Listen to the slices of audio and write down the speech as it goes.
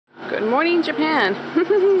Good morning, Japan. Is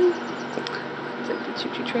that the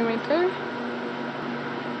choo-choo train right there?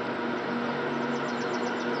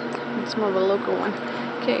 It's more of a local one.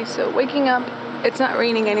 Okay, so waking up. It's not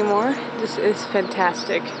raining anymore. This is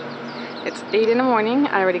fantastic. It's 8 in the morning.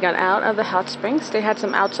 I already got out of the hot springs. They had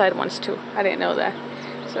some outside ones too. I didn't know that.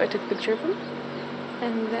 So I took a picture of them.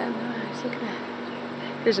 And then, look at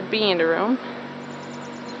that. There's a bee in the room.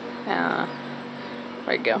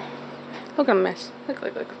 Where'd it go? Look at a mess. Look.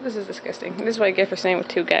 This is disgusting. This is what I get for staying with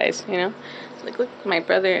two guys, you know? So like, look, my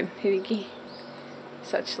brother and Hideki.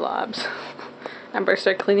 Such slobs. I better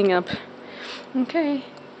start cleaning up. Okay.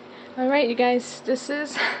 Alright, you guys. This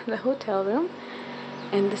is the hotel room.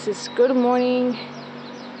 And this is Good Morning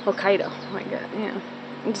Hokkaido. Oh my god, yeah.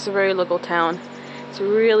 It's a very local town. It's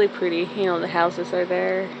really pretty. You know, the houses are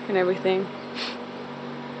there and everything.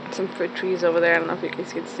 Some fruit trees over there. I don't know if you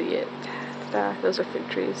guys can see it. Those are fruit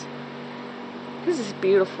trees. This is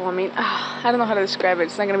beautiful. I mean, I don't know how to describe it.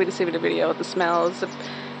 It's not going to be the same in the video. The smells,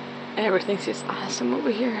 everything's just awesome over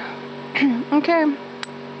here. Okay.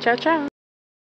 Ciao, ciao.